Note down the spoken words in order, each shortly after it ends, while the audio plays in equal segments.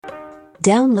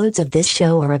Downloads of this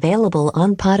show are available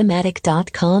on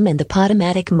Podomatic.com and the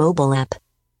Podomatic mobile app.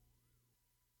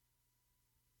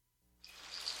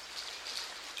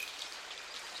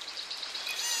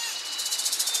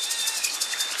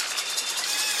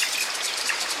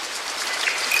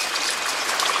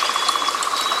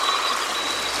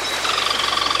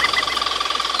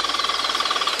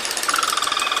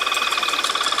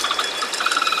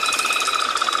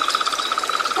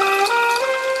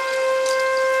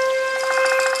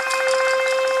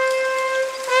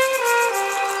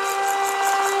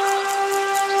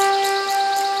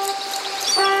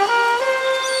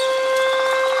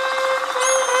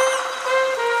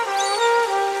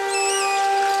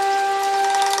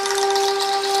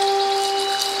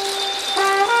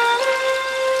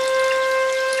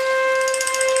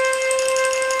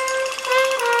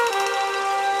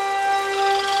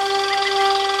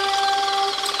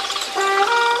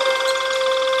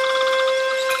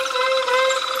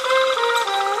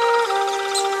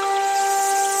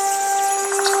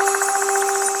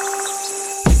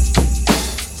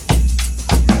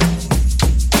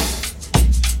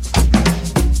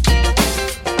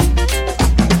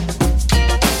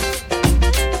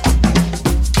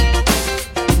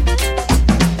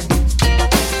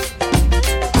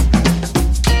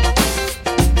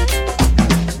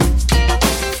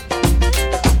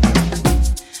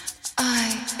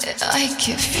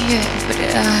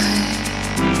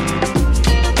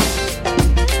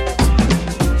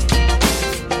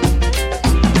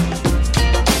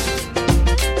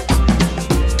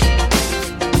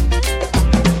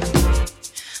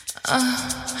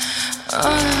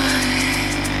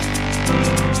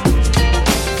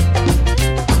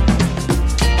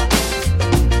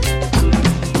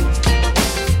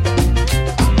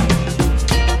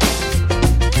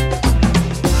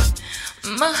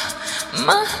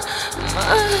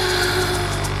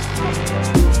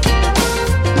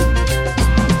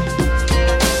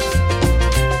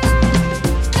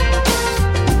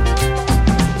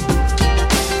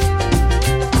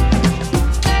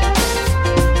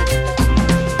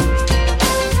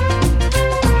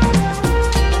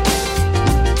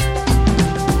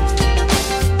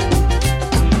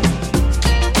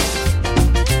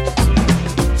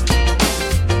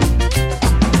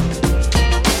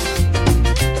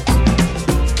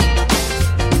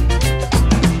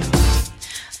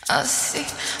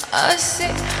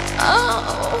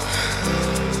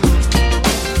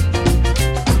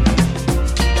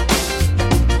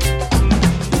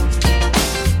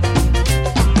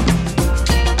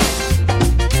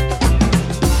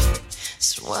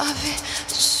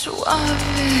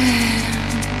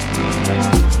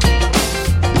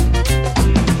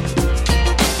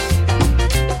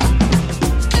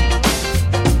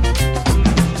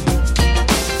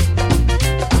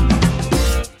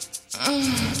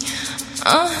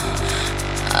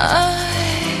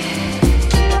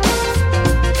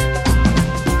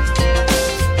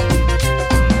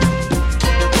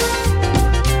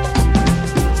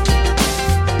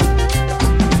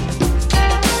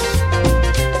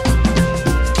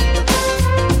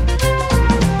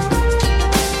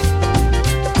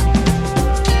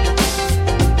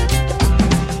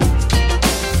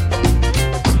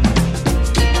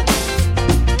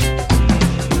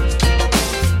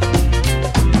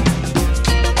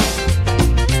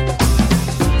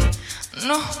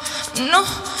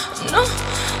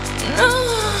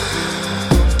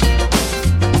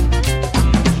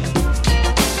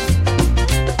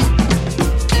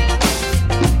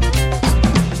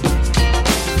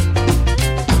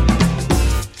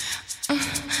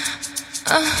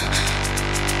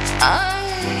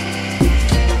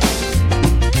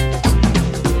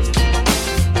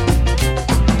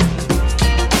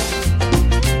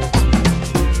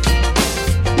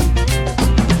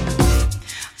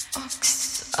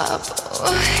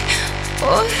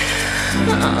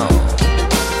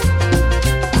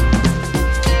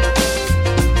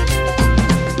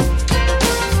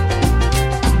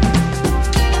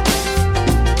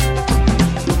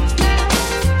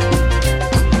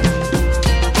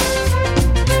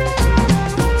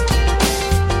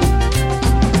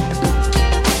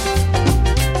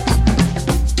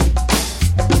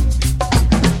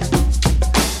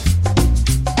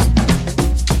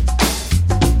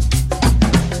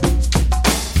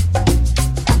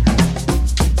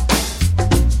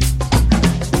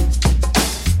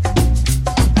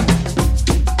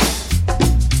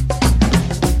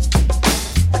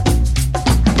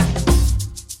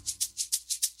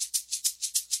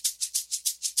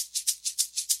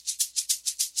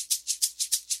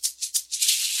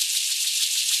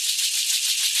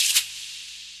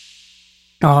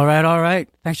 All right. right.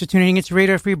 Thanks for tuning in. It's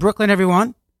Radio Free Brooklyn,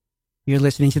 everyone. You're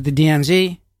listening to the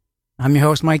DMZ. I'm your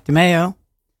host, Mike DeMeo.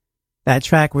 That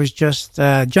track was just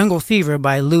Jungle Fever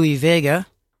by Louie Vega,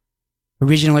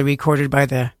 originally recorded by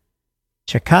the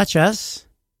Chacachas,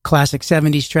 classic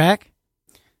 70s track.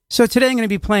 So today I'm going to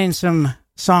be playing some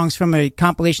songs from a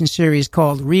compilation series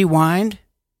called Rewind.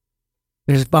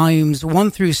 There's volumes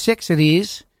 1 through 6 of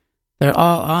these. They're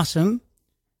all awesome.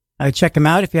 Check them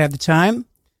out if you have the time.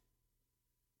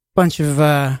 Bunch of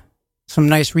some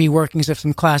nice reworkings of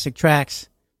some classic tracks.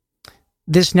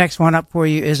 This next one up for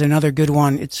you is another good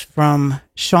one. It's from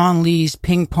Shawn Lee's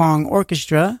Ping Pong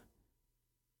Orchestra.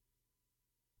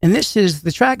 And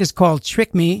the track is called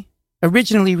Trick Me,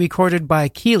 originally recorded by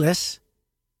Keyless.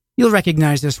 You'll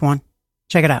recognize this one.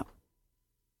 Check it out.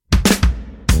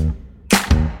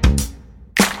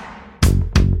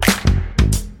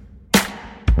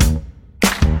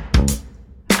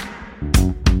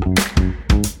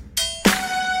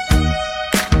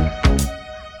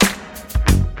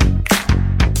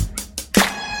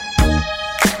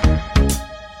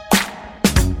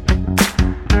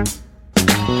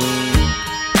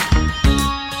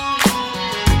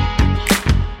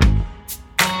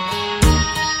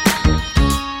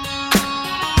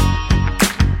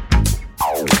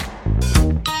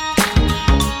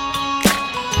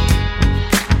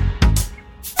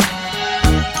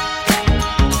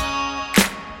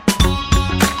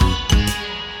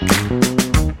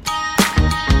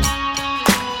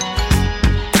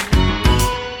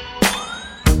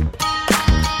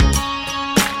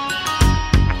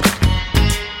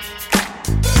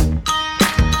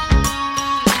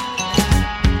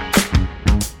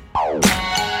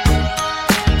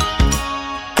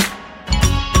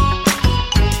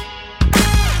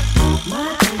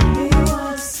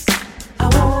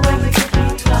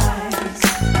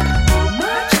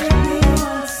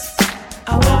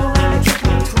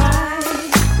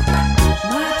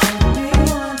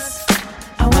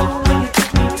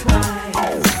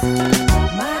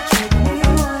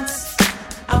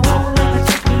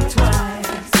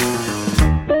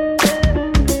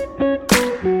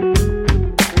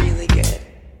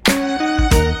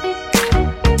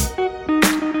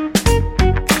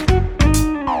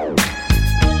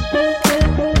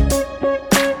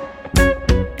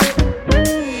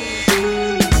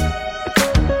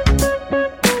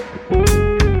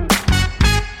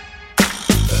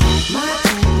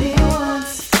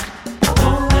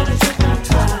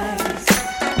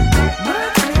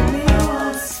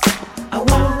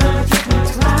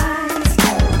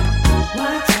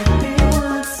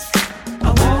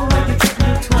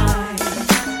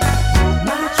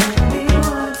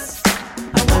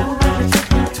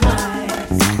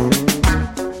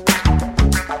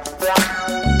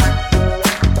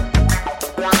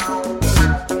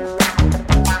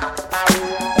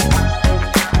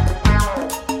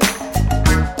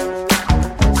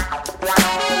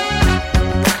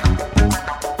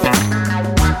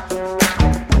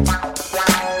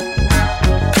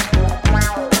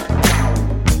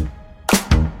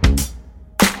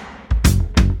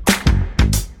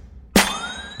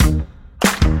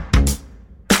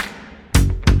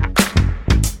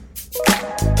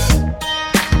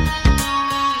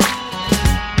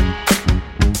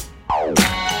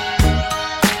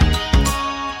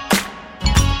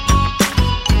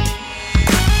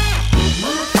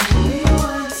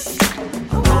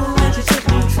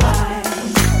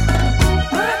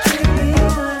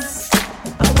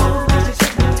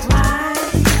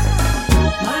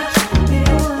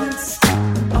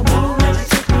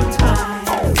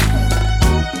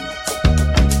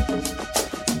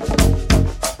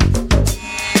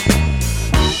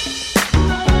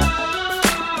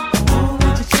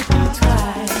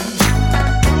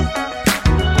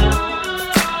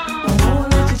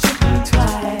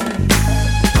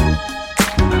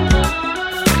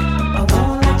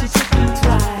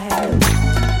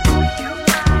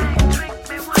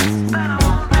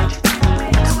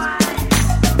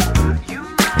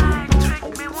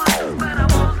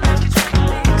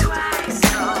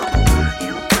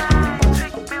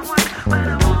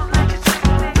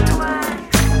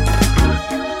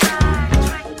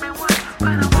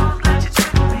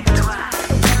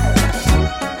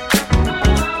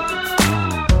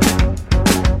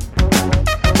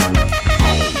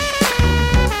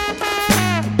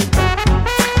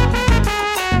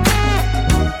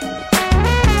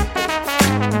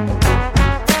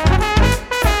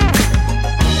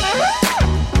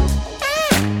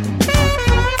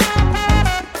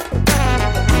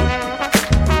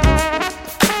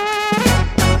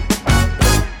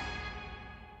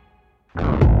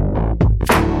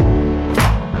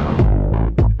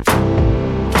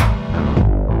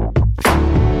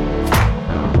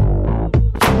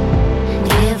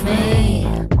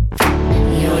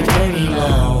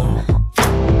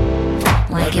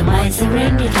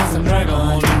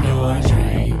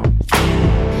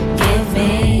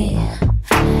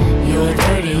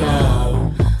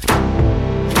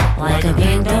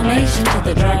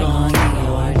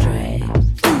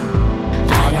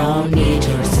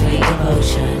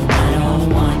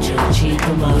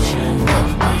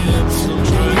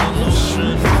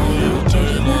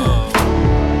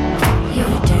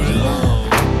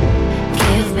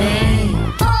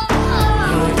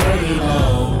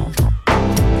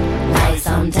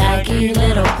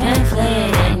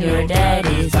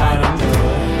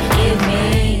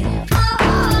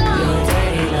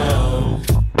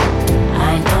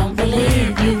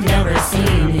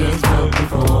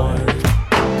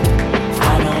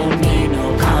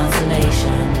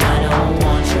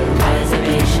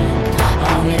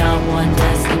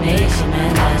 combination,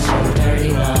 and that's your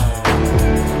dirty love.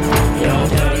 Your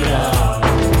dirty love.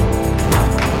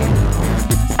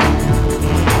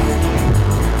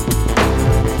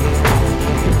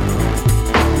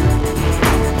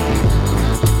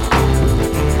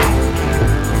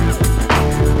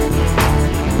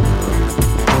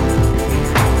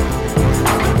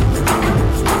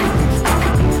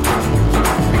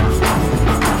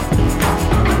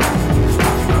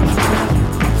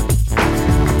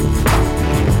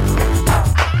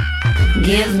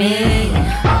 Give me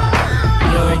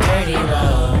your dirty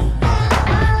love,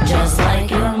 just like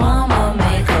your mama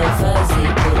make a fuzzy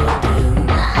poodle do.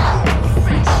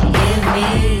 Give me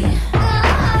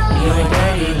your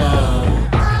dirty love,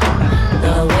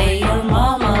 the way your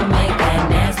mama make that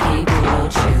nasty poodle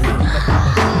chew.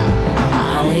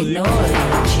 I'll ignore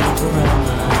your cheap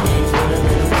aroma and put a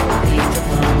little deep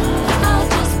diploma. I'll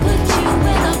just put you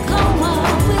in a coma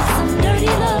with some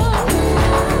dirty love,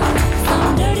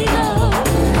 some dirty love.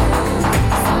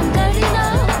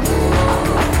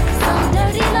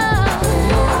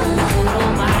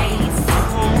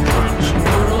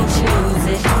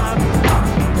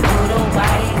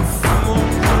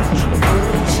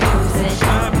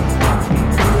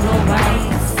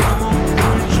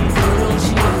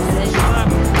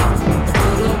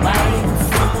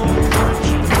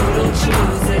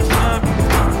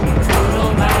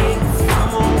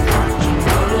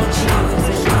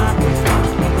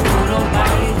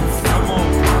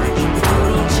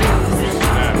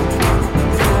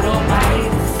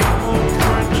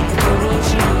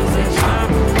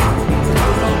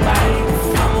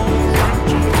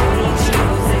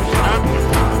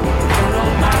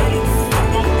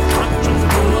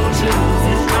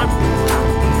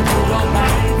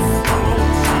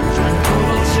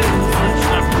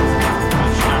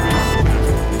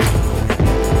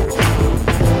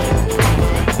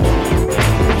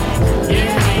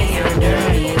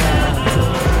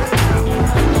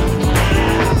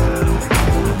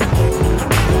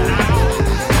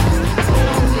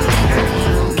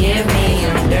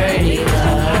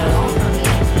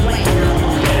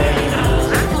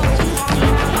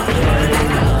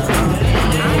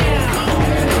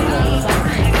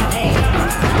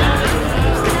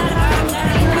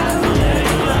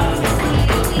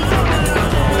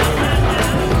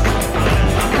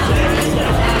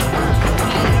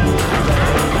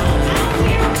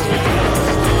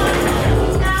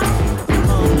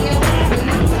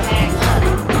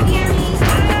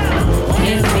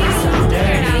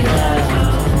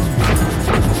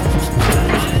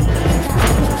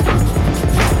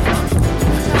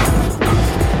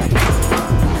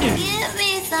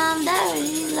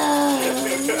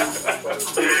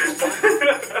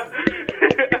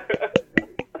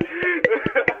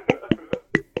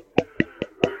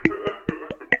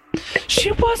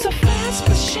 She was a fast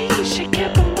machine, she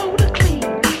kept a motor clean.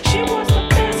 She was the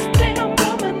best damn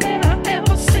woman that I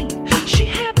ever seen. She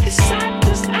had these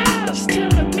sightless eyes,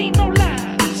 telling me no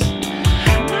lies.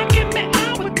 Knocking me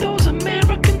out with those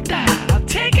American thighs.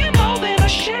 Taking more than a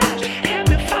shot, had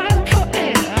me fighting for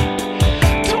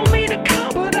air. Told me to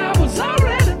come, but I was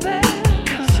already there.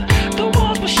 Cause the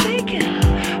walls were shaking,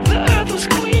 the earth was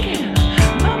squeaking.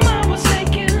 My mind was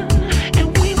aching,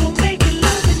 and we were making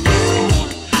love and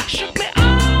you shook me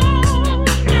all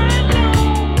night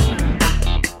long.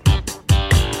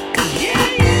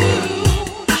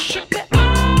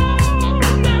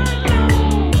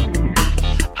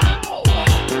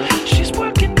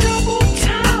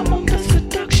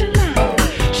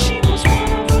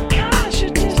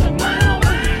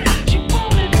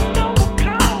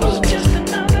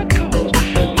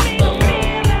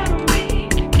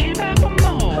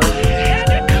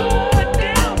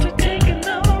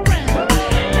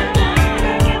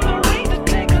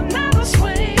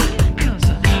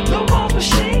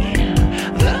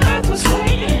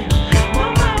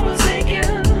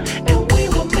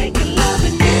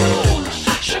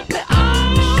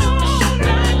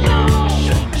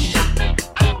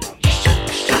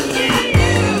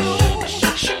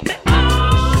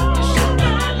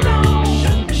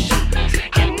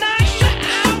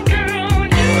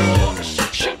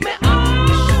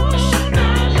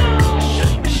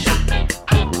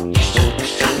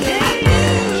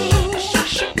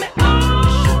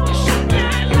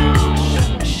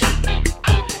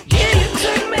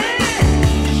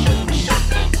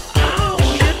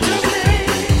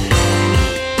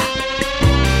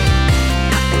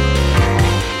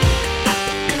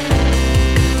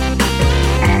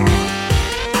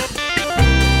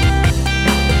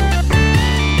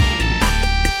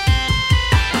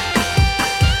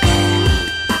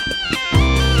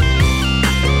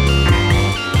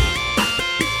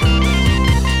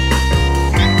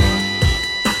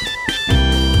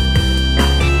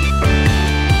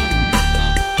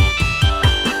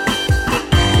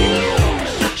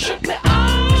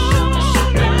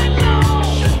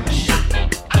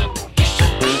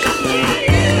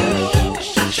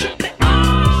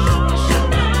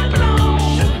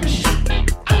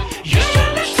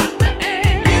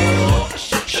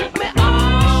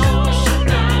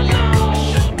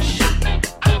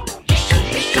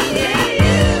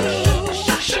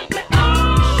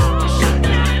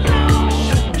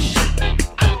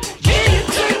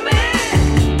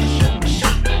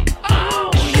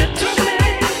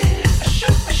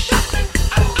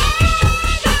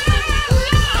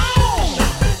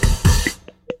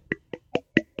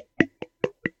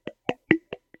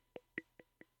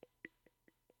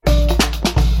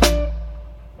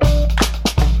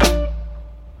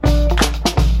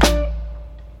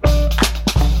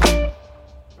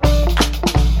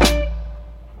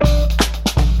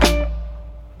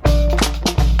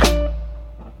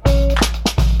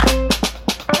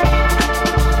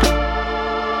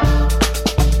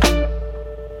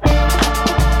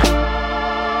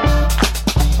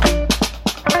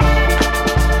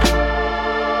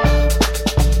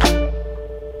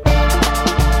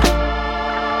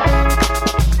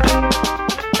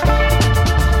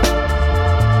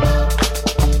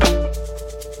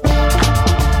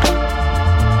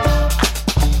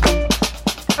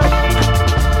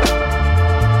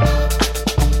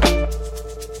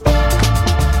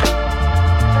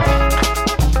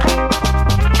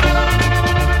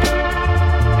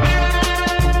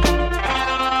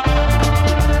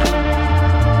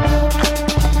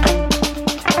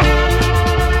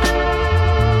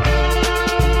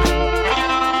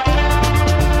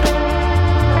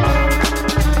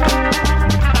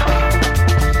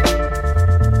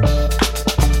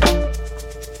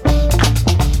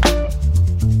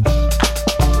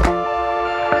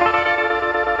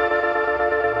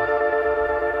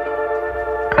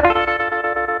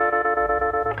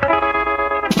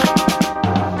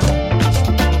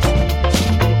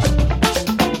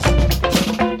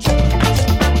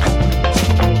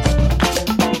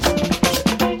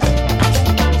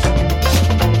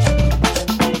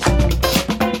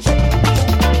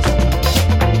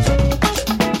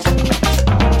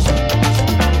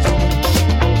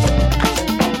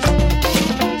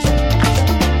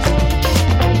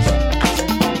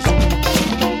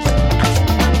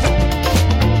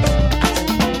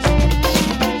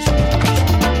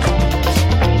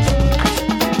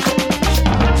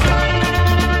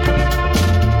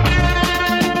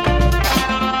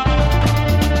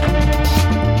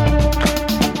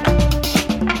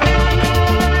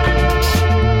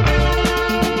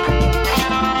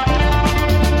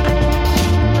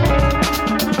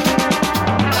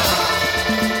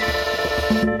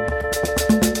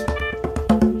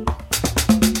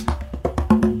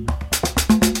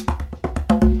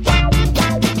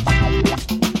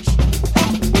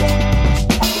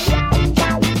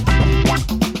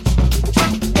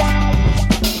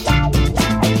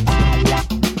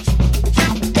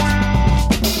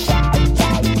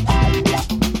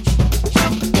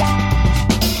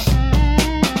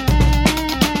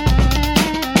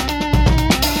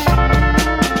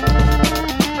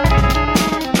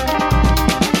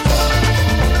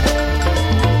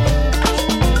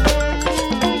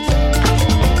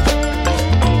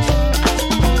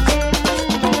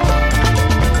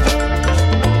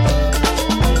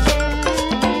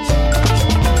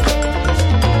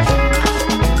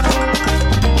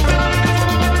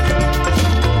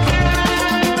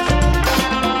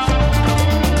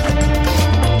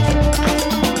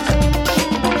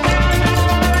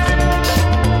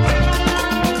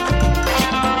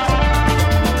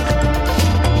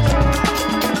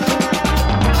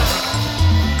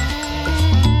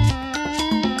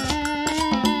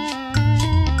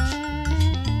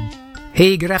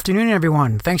 Hey, good afternoon,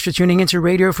 everyone. Thanks for tuning into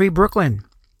Radio Free Brooklyn.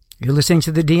 You're listening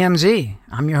to the DMZ.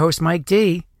 I'm your host, Mike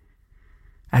D.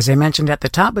 As I mentioned at the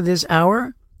top of this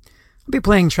hour, I'll be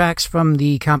playing tracks from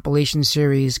the compilation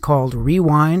series called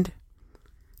Rewind.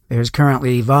 There's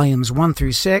currently volumes 1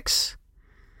 through 6.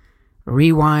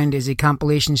 Rewind is a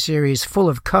compilation series full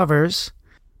of covers,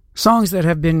 songs that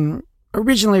have been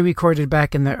originally recorded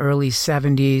back in the early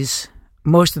 70s,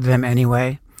 most of them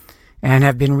anyway, and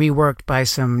have been reworked by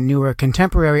some newer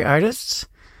contemporary artists.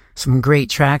 Some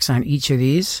great tracks on each of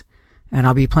these, and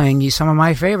I'll be playing you some of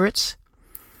my favorites.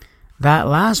 That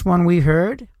last one we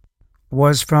heard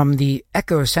was from the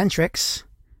Echocentrics,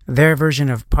 their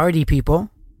version of Party People.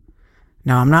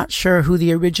 Now, I'm not sure who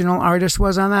the original artist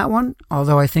was on that one,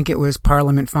 although I think it was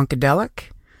Parliament Funkadelic.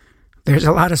 There's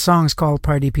a lot of songs called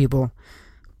Party People,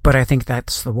 but I think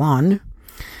that's the one.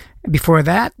 Before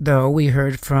that, though, we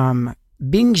heard from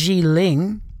Ji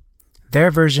Ling, their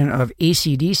version of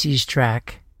AC/DC's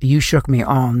track, You Shook Me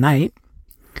All Night.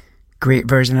 Great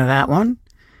version of that one.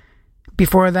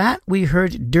 Before that, we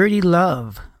heard Dirty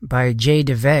Love by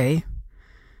DeVey,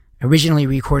 originally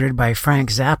recorded by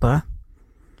Frank Zappa.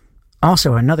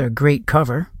 Also another great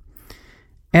cover.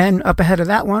 And up ahead of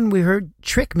that one, we heard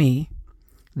Trick Me,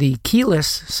 the keyless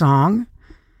song,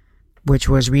 which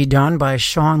was redone by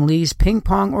Shawn Lee's Ping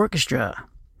Pong Orchestra.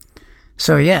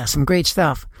 So yeah, some great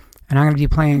stuff. And I'm going to be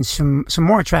playing some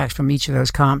more tracks from each of those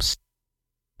comps.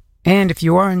 And if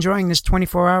you are enjoying this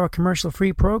 24-hour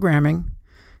commercial-free programming,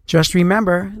 just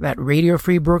remember that Radio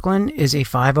Free Brooklyn is a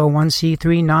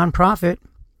 501c3 nonprofit,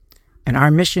 and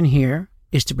our mission here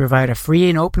is to provide a free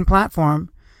and open platform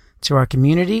to our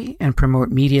community and promote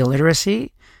media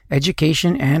literacy,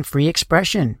 education, and free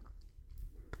expression.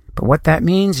 But what that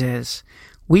means is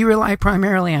we rely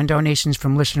primarily on donations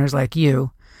from listeners like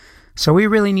you, so we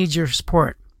really need your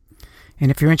support.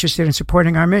 And if you're interested in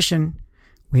supporting our mission,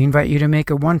 we invite you to make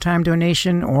a one-time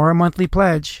donation or a monthly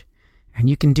pledge, and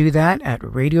you can do that at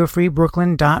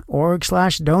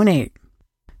radiofreebrooklyn.org/donate.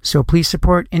 So please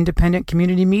support independent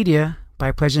community media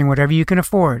by pledging whatever you can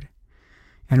afford.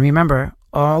 And remember,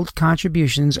 all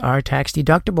contributions are tax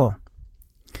deductible.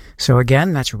 So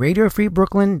again, that's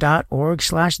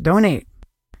radiofreebrooklyn.org/donate.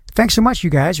 Thanks so much, you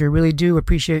guys. We really do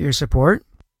appreciate your support.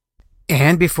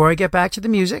 And before I get back to the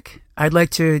music, I'd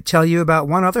like to tell you about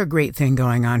one other great thing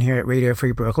going on here at Radio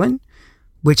Free Brooklyn,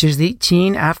 which is the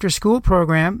Teen After School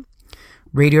program.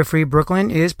 Radio Free Brooklyn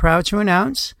is proud to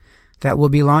announce that we'll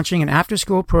be launching an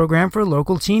after-school program for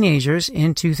local teenagers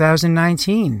in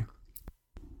 2019.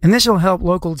 And this will help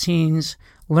local teens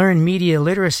learn media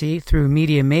literacy through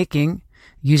media making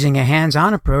using a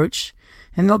hands-on approach,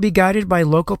 and they'll be guided by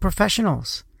local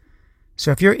professionals. So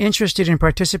if you're interested in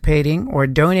participating or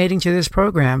donating to this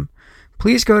program,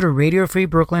 please go to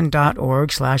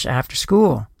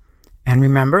radiofreebrooklyn.org/afterschool. And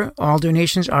remember, all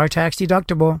donations are tax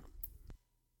deductible.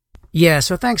 Yeah,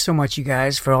 so thanks so much, you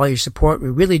guys, for all your support. We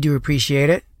really do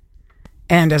appreciate it.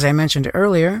 And as I mentioned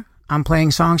earlier, I'm playing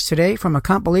songs today from a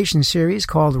compilation series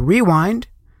called Rewind.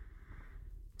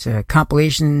 It's a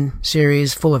compilation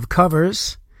series full of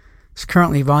covers. It's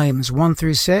currently volumes 1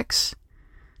 through 6.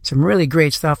 Some really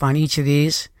great stuff on each of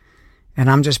these.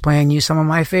 And I'm just playing you some of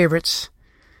my favorites.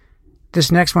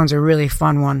 This next one's a really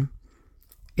fun one.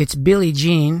 It's Billie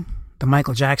Jean, the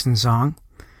Michael Jackson song.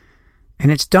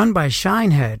 And it's done by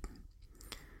Shinehead.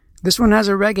 This one has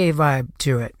a reggae vibe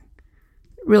to it.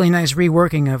 Really nice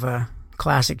reworking of a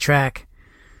classic track.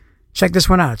 Check this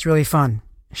one out. It's really fun.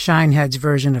 Shinehead's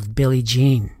version of Billie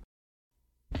Jean.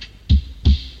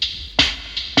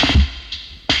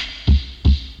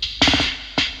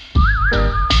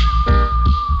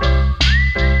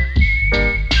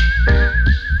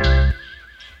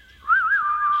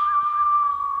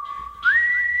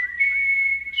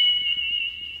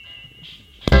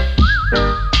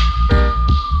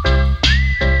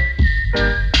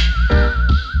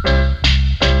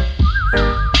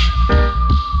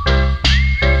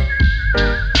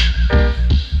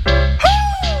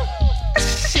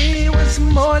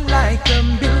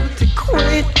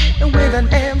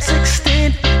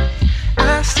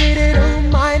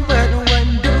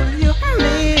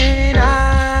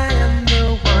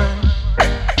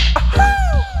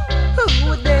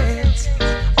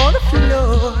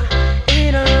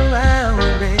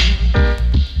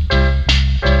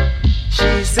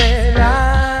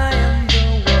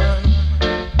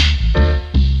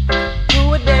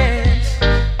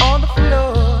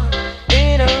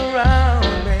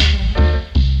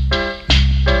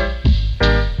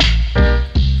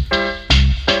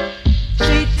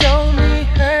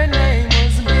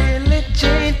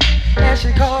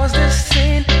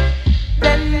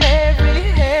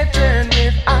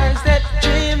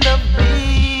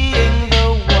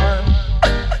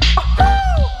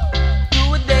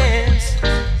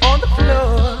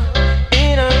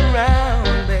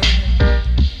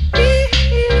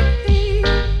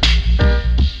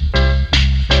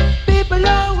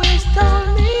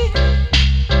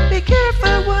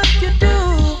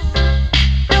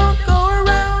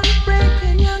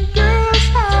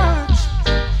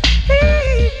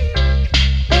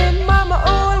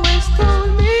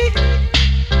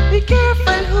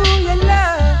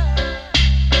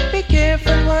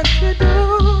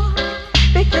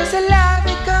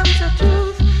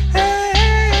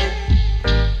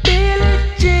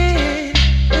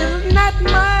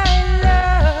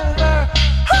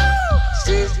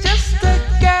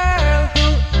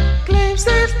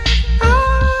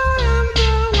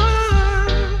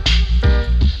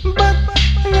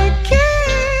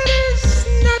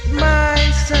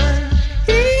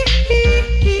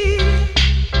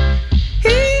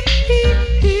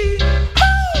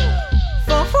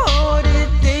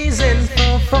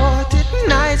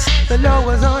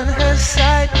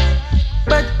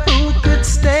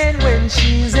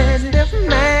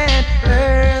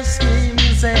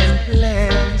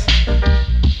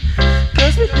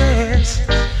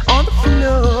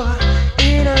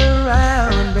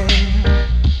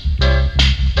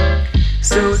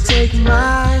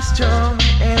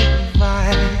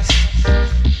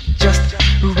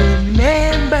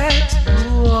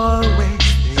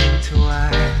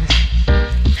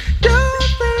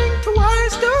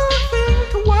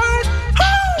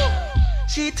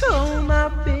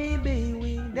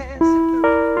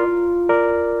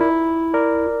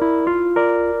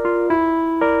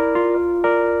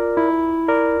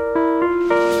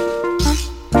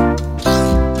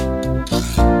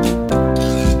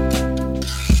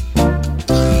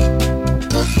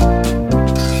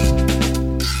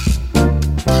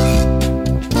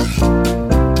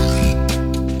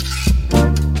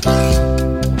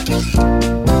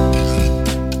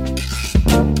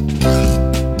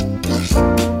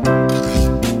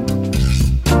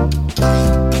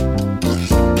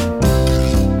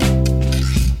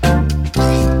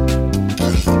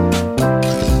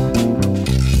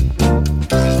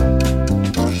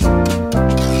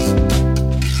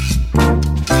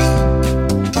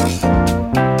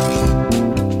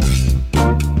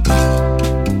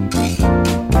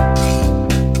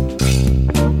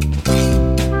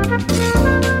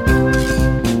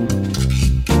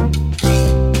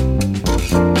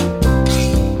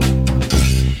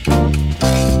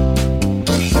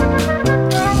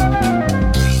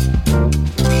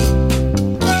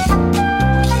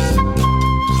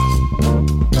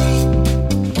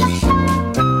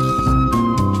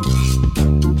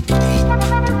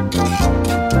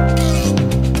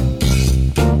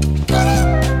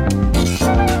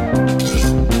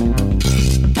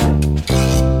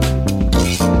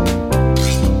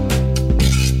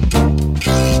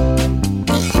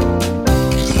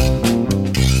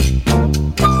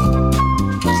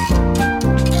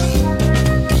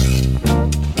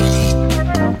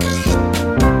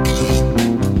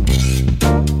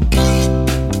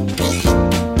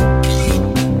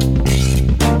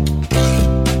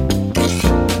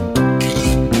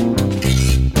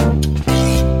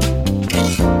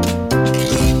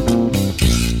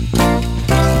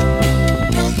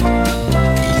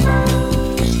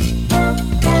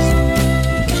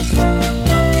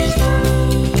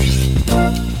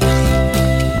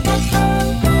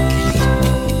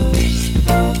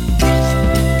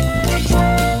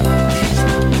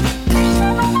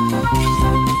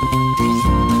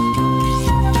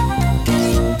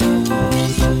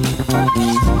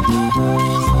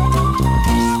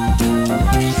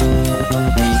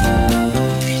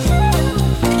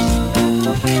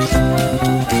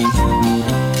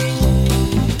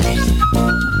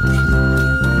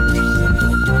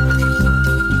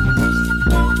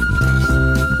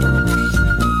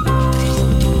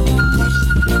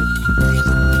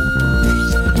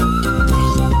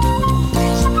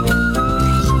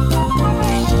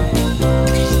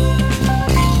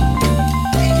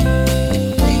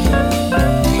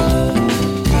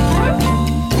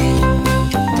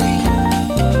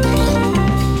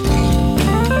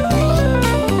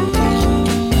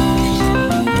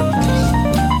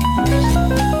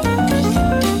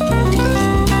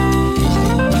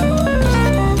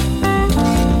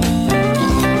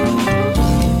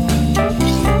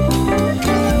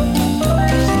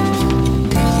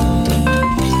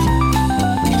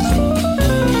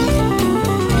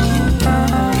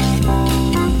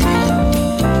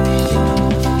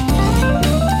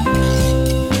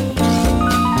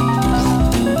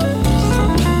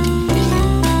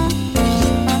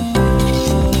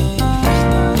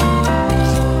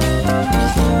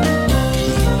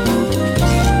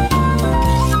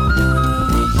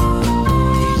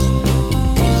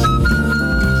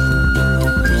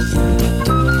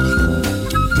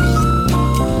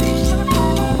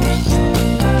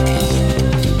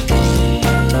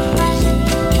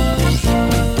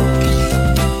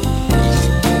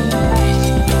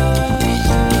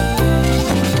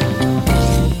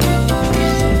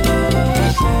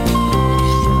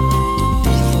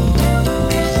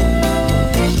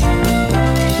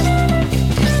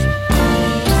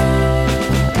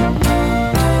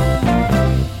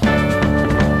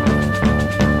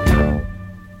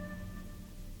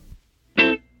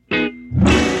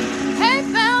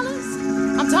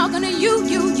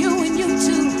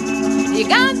 You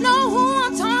guys know who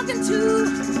I'm talking to.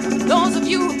 Those of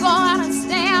you who go out and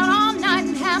stay out all night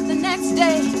and half the next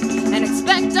day and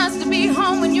expect us to be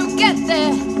home when you get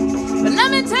there. But let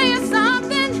me tell you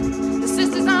something, the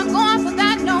sisters aren't going for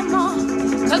that no more.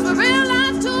 Cause we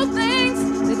realize two things,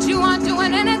 that you aren't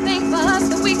doing anything for us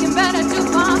that we can better do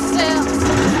for ourselves.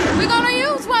 We're gonna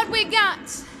use what we got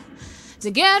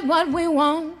to get what we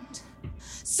want.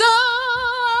 So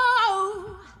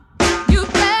you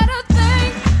better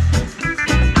think.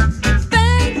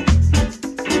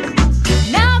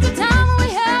 Now's the time when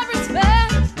we have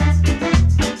respect.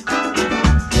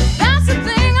 That's the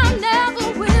thing I never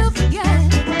will forget.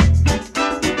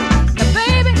 Now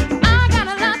baby, I got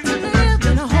a lot to live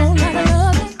and a whole lot of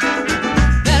loving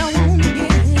that I wanna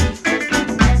give.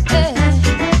 Yeah.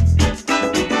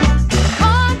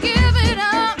 Oh, give it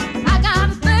up. I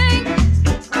gotta think.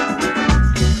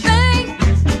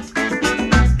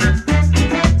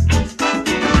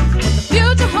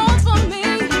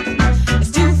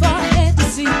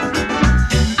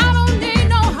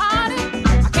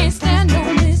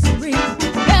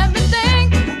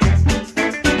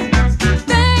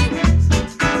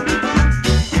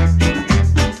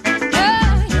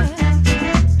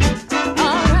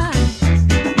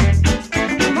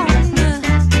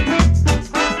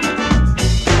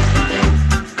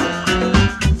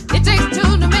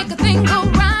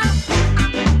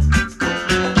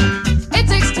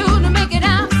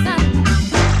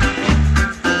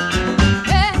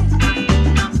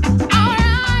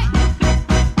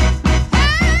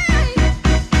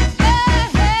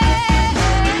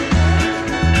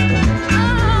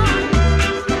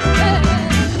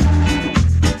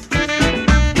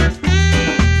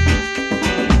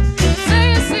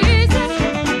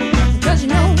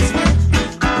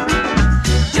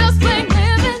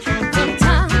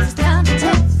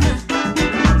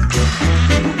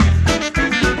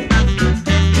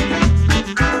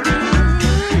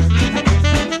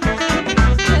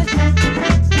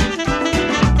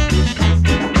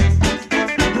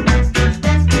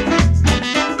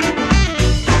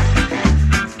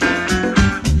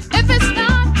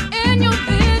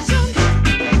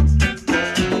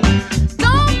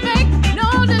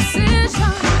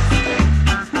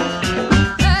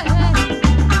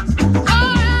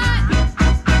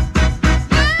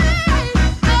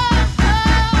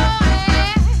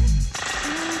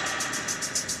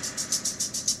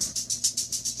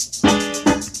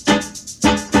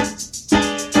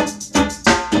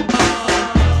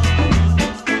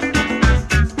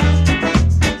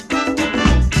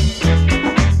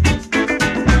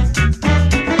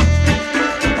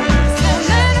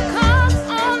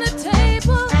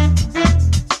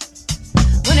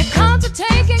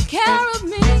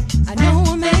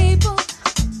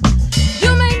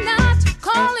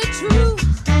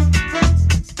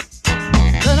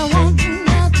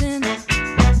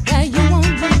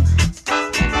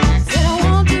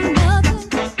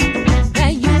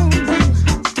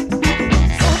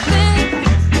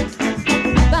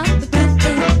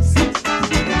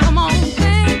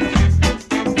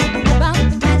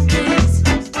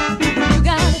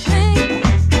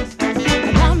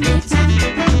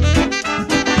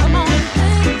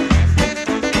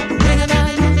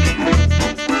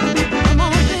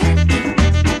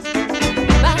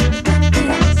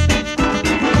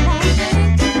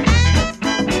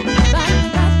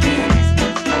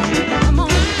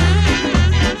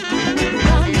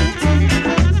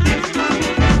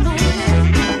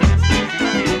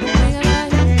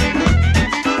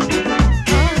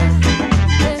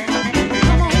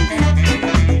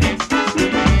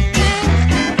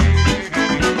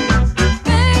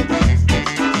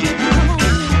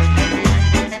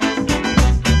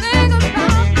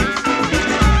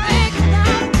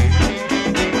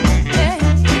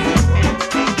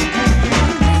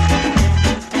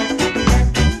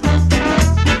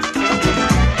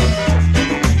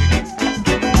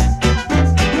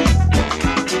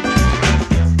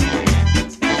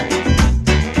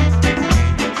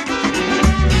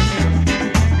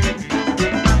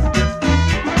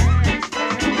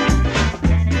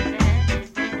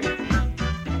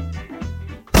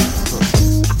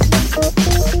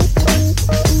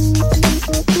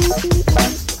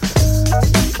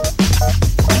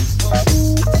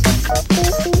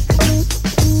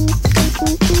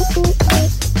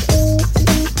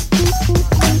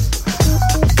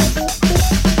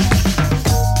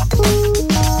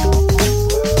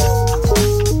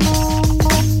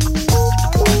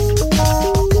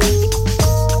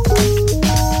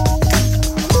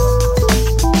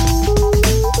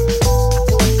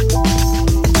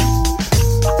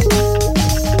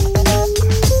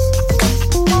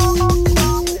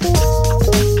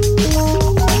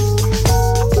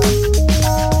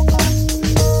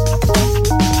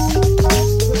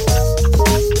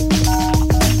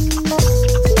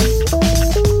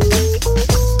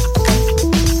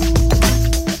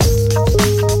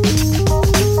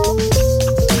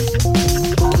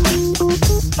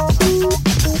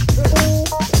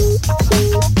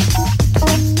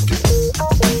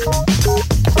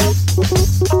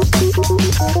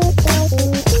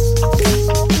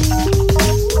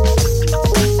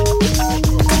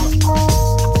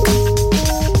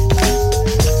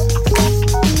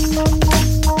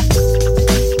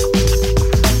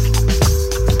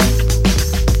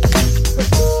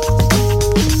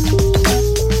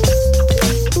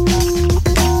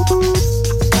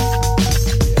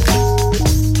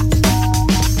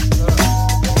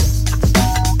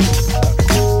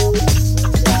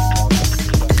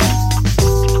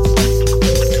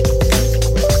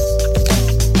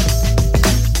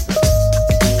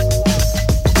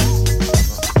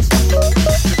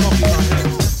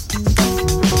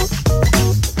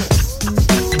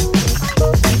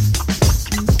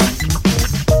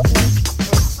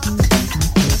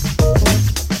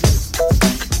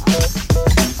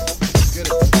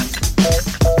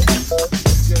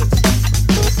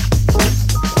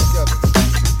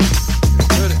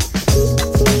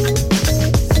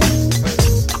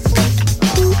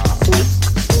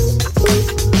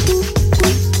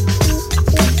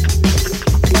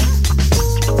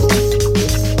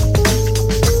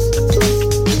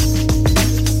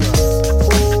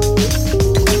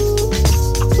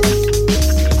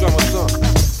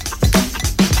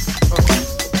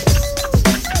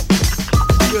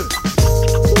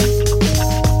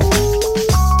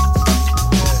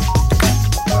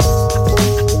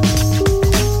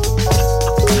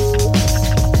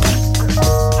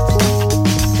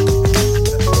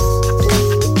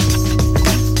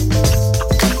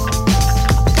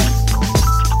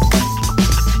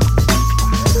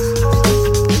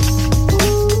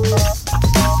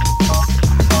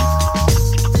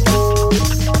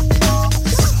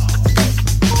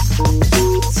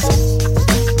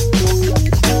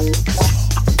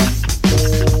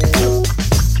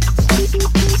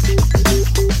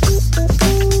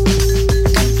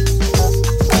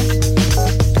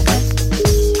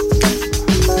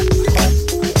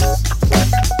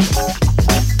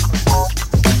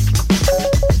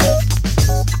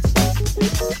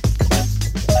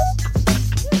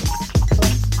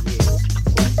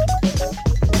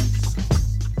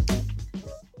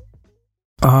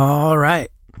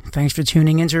 Thanks for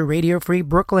tuning into Radio Free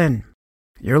Brooklyn.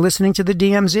 You're listening to the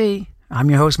DMZ. I'm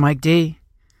your host, Mike D.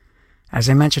 As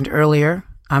I mentioned earlier,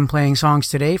 I'm playing songs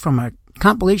today from a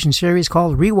compilation series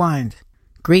called Rewind.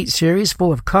 Great series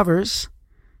full of covers,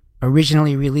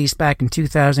 originally released back in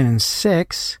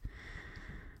 2006.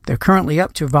 They're currently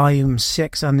up to volume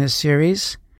 6 on this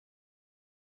series.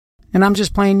 And I'm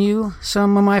just playing you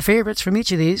some of my favorites from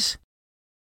each of these.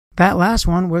 That last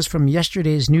one was from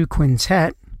yesterday's new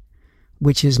Quintet,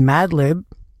 which is Madlib,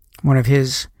 one of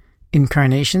his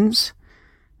incarnations,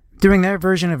 doing their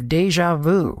version of Deja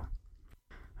Vu.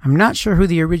 I'm not sure who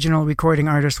the original recording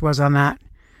artist was on that.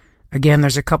 Again,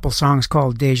 there's a couple songs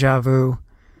called Deja Vu,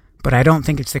 but I don't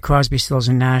think it's the Crosby, Stills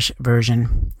and Nash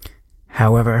version.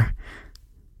 However,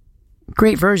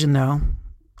 great version though.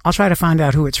 I'll try to find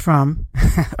out who it's from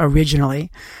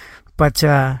originally. But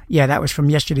yeah, that was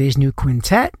from yesterday's new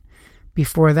Quintet.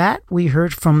 Before that, we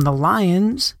heard from the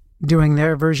Lions doing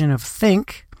their version of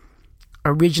Think,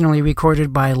 originally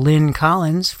recorded by Lynn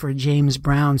Collins for James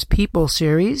Brown's People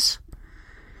series.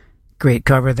 Great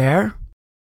cover there.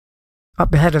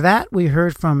 Up ahead of that, we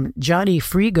heard from Johnny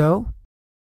Frigo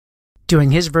doing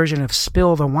his version of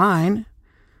Spill the Wine,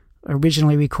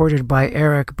 originally recorded by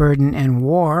Eric Burden and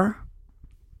War.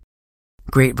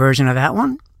 Great version of that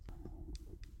one.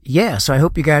 Yeah, so I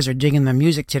hope you guys are digging the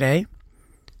music today.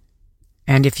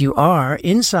 And if you are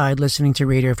inside listening to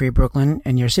Radio Free Brooklyn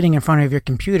and you're sitting in front of your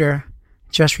computer,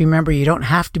 just remember you don't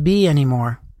have to be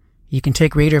anymore. You can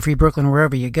take Radio Free Brooklyn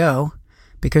wherever you go,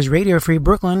 because Radio Free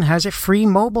Brooklyn has a free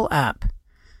mobile app.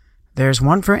 There's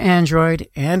one for Android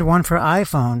and one for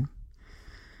iPhone.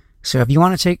 So if you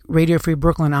want to take Radio Free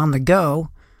Brooklyn on the go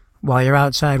while you're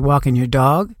outside walking your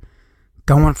dog,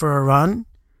 going for a run,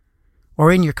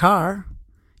 or in your car,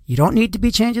 you don't need to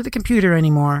be chained to the computer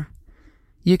anymore.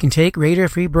 You can take Radio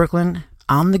Free Brooklyn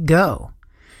on the go.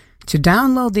 To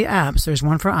download the apps, there's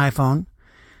one for iPhone.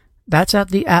 That's at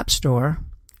the App Store,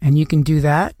 and you can do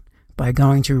that by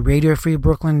going to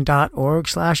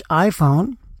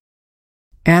radiofreebrooklyn.org/iPhone.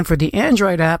 And for the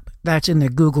Android app, that's in the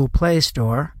Google Play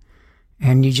Store,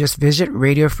 and you just visit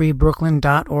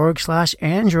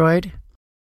radiofreebrooklyn.org/Android.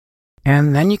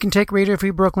 And then you can take Radio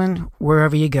Free Brooklyn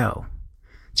wherever you go.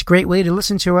 It's a great way to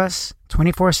listen to us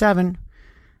 24/7.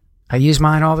 I use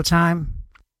mine all the time.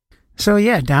 So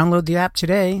yeah, download the app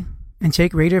today and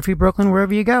take Radio Free Brooklyn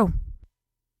wherever you go.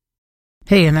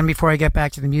 Hey, and then before I get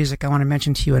back to the music, I want to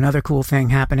mention to you another cool thing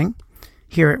happening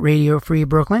here at Radio Free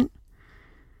Brooklyn,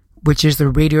 which is the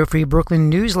Radio Free Brooklyn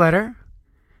newsletter.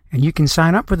 And you can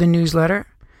sign up for the newsletter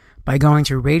by going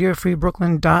to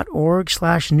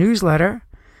radiofreebrooklyn.org/newsletter.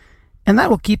 And that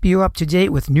will keep you up to date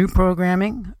with new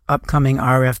programming, upcoming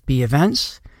RFB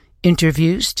events,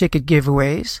 interviews, ticket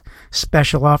giveaways,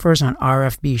 special offers on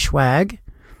RFB swag.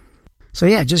 So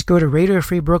yeah, just go to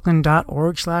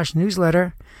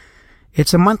radiofreebrooklyn.org/newsletter.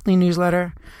 It's a monthly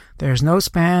newsletter. There's no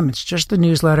spam. It's just the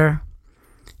newsletter.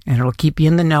 And it'll keep you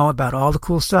in the know about all the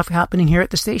cool stuff happening here at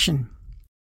the station.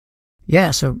 Yeah,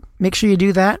 so make sure you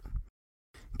do that.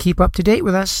 Keep up to date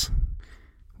with us.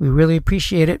 We really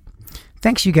appreciate it.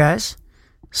 Thanks, you guys.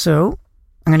 So,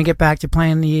 I'm going to get back to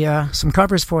playing some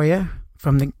covers for you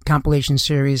from the compilation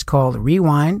series called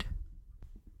Rewind.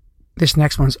 This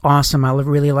next one's awesome. I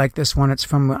really like this one. It's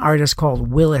from an artist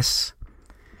called Willis,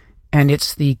 and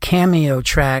it's the cameo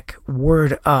track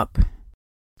Word Up.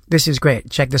 This is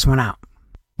great. Check this one out.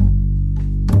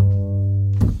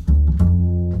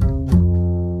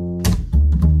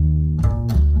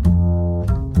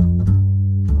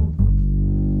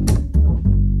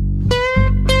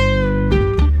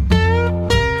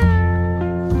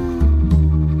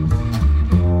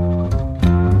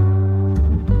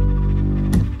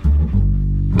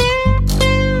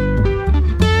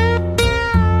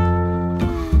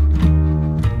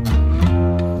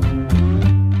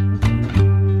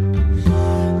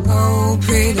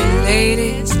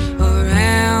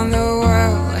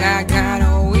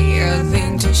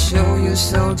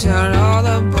 So tell all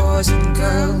the boys and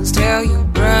girls, tell your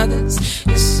brothers,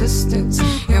 your sisters,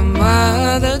 your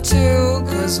mother too,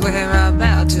 'cause we're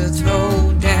about to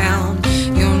throw down.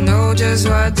 You'll know just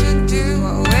what to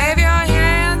do. Wave your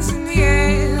hands in the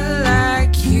air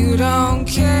like you don't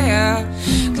care.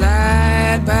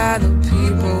 Glide by the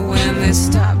people when they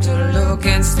stop to look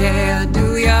and stare.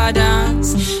 Do your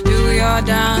dance, do your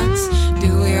dance,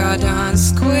 do your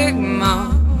dance quick,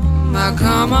 mom.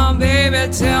 Come on,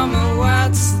 baby, tell me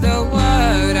what's the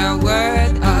word, a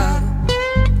word up.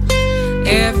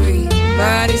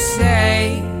 Everybody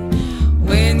say,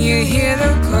 when you hear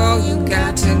the call, you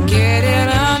got to get it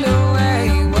underway.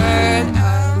 Word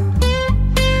up,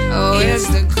 oh, it's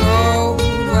the cold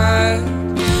word.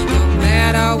 No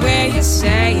matter where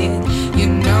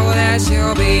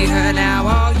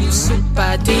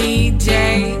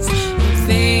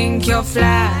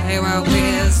fly. Well,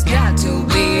 there's got to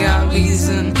be a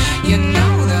reason. You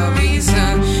know the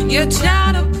reason. You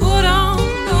try to put on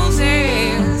those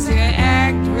airs. You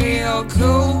act real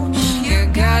cool. You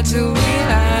got to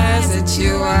realize that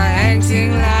you are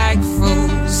acting like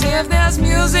fools. If there's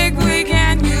music, we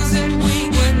can use it.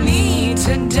 We need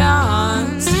to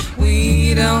dance.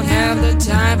 We don't have the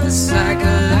time for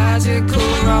psychological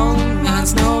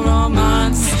romance. No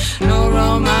romance, no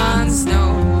romance,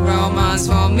 no romance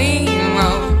for me.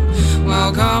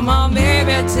 Well, come on,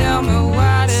 baby, tell me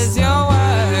what is your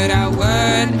word? A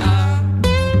word up.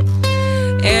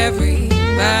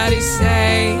 Everybody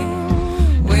say,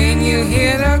 when you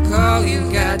hear the call, you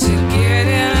got to get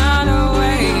it on the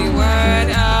way.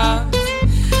 Word up.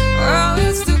 Well,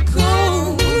 it's the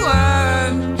cool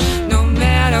word. No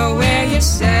matter where you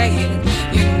say it,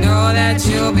 you know that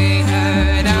you'll be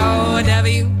heard.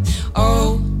 O-W-O-R-D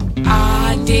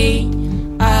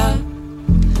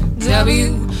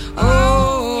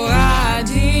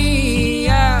W-O-R-D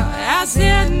I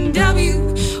said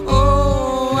W-O-R-D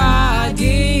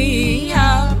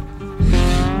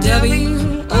W-O-R-D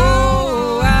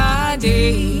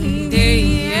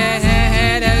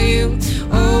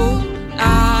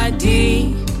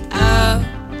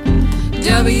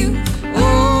W-O-R-D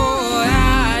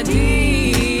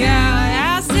W-O-R-D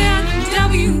I said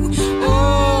W-O-R-D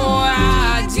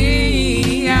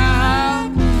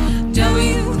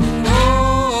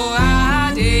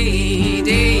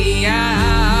W-O-R-D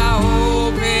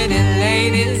Oh, pretty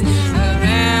ladies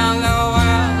around the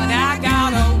world, I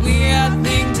got a weird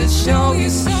thing to show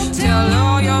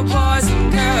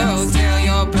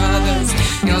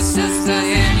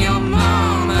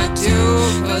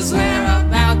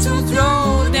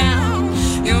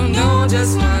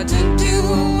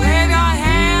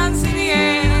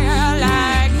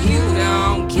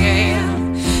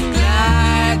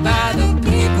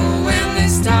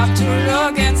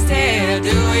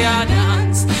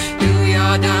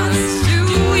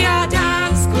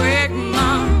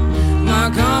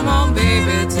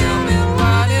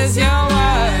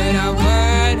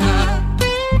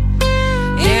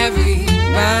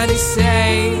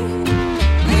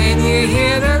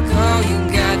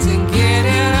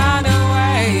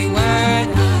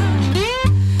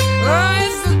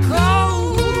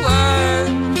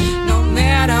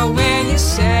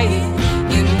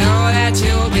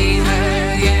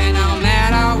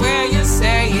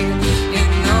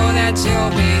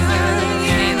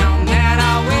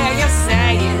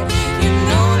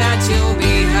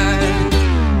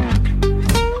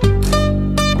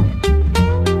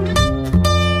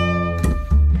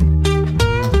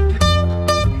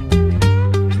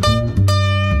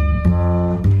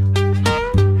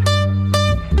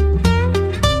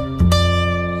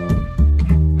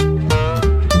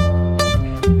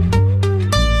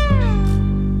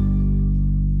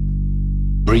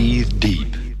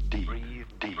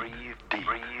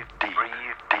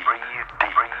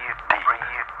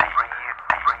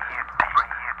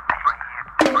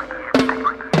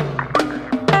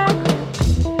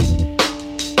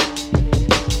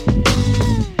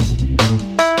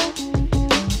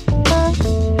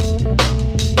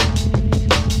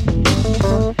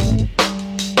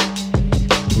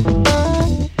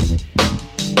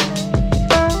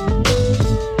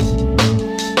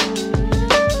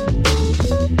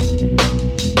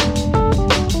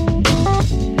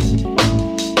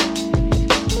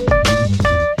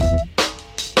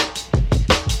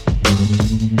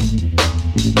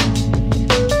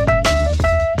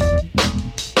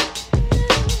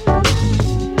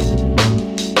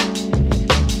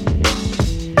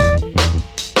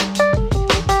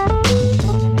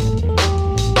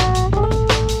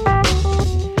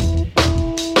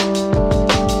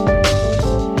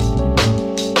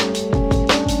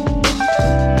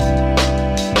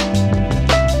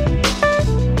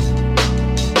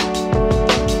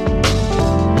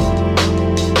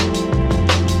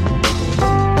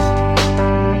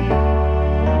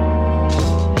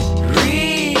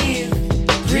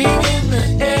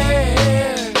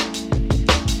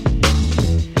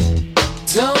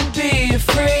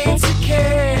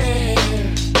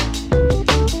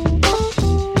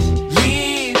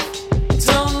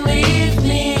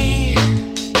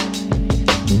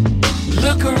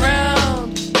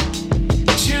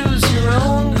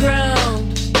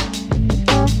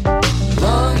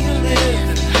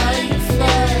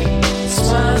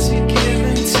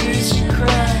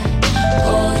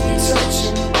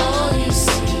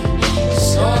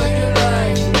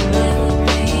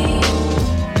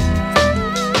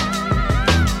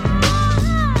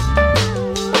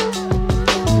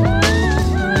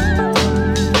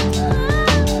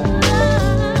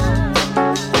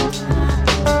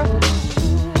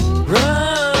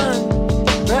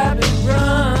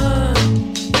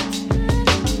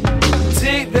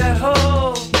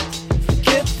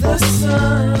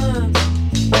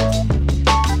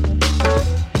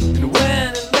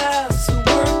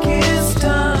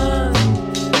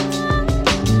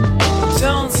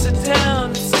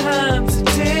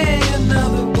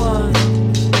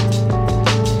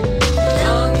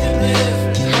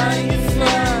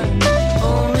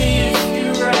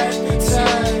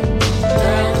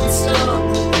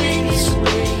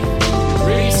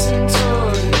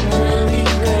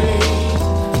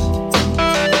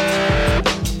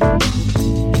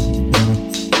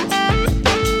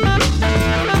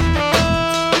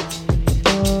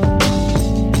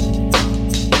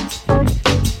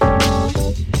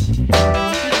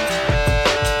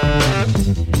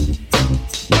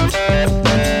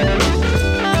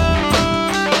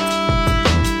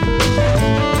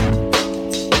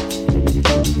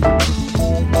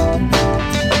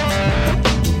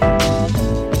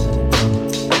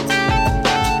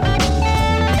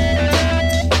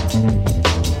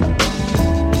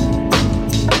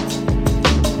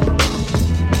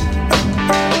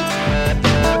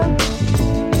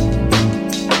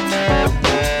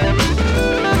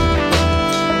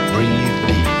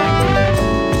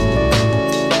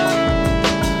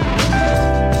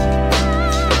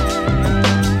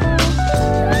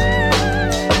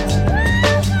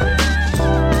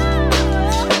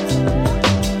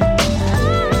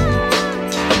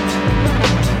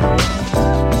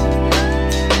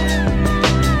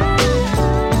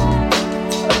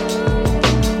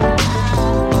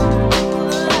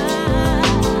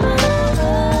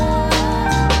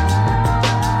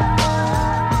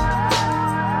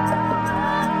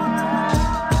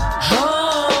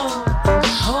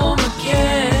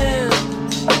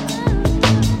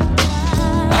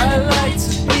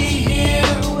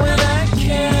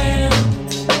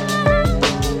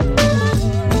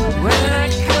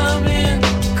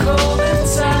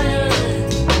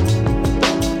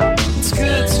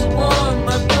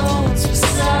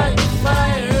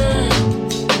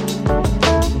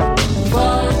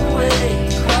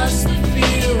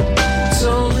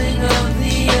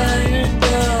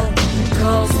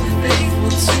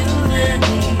to their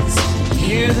knees,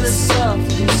 hear the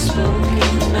softly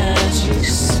spoken magic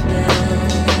spells.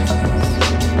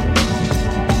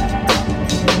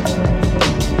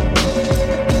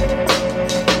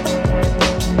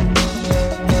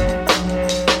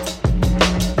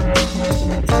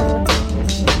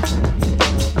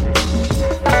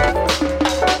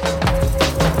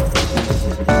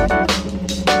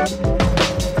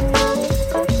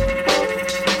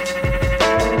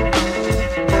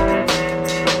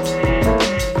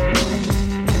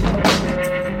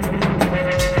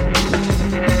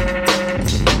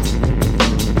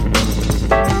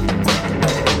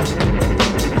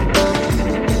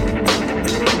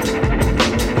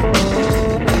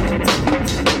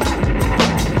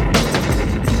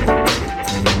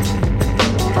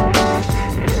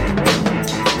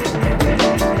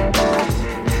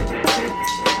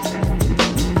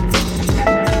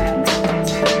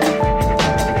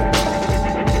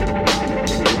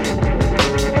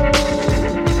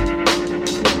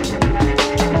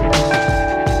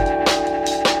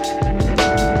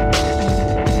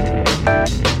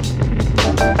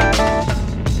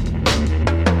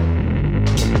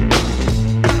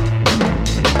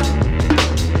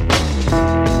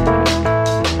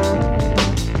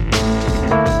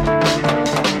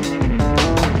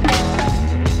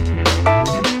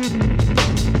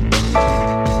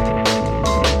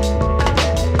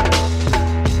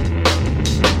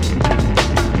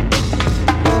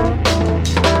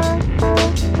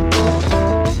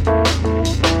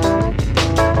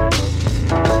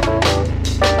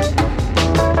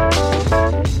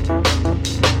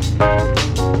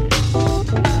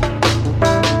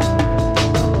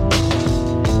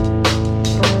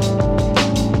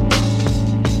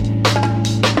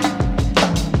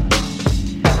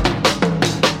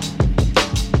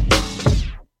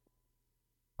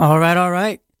 All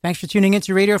right. Thanks for tuning in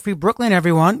to Radio Free Brooklyn,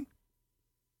 everyone.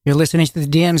 You're listening to the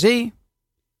DMZ.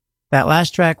 That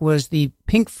last track was the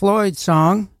Pink Floyd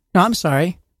song. No, I'm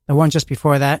sorry. The one just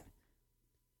before that.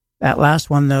 That last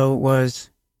one, though, was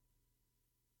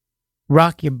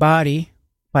Rock Your Body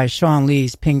by Shawn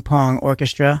Lee's Ping Pong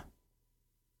Orchestra.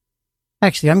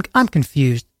 Actually, I'm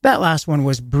confused. That last one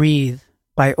was Breathe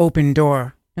by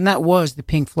Opendoor, and that was the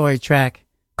Pink Floyd track,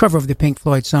 cover of the Pink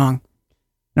Floyd song.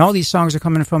 And all these songs are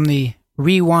coming from the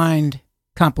Rewind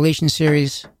compilation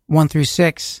series 1 through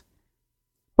 6.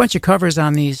 Bunch of covers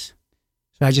on these.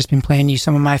 So I've just been playing you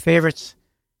some of my favorites.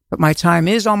 But my time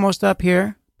is almost up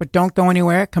here. But don't go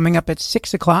anywhere. Coming up at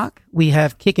 6 o'clock, we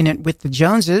have Kicking It with the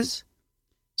Joneses.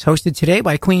 It's hosted today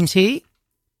by Queen T.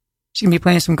 She's going to be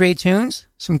playing some great tunes,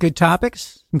 some good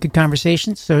topics, some good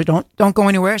conversations. So don't go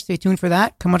anywhere. Stay tuned for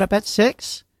that. Coming up at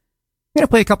 6. I'm going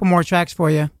to play a couple more tracks for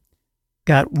you.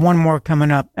 Got one more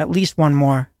coming up, at least one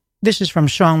more. This is from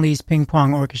Shawn Lee's Ping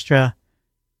Pong Orchestra,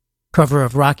 cover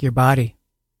of Rock Your Body.